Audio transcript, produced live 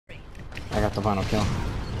got the final kill.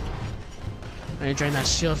 I need to drain that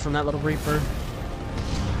shield from that little Reaper.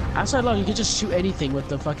 Outside low, you can just shoot anything with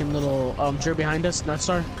the fucking little jerk behind us, North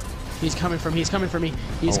Star. He's coming for me, he's coming for me.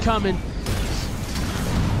 He's coming.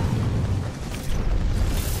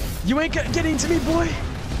 You ain't getting to me, boy!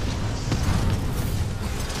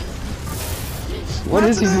 What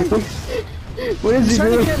is he doing? What is he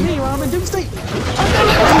trying doing? to get me while I'm in Doomsday!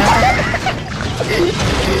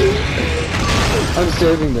 I'm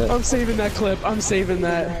saving that. I'm saving that clip, I'm saving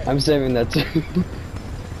that. I'm saving that too.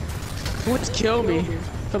 Please kill me,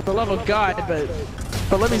 for the love of God,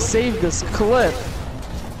 but let me save this clip.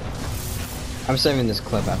 I'm saving this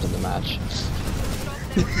clip after the match.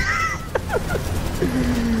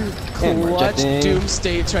 Clutch doom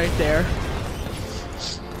states right there.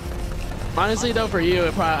 Honestly though, for you,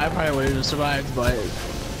 I probably would have survived, but...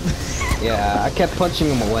 Yeah, I kept punching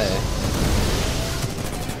him away.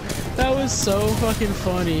 That was so fucking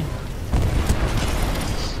funny.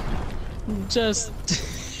 Just...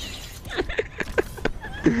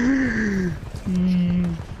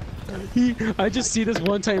 I just see this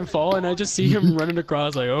one time fall and I just see him running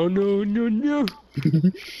across like, oh no, no, no.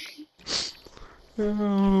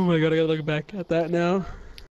 Oh my god, I gotta look back at that now.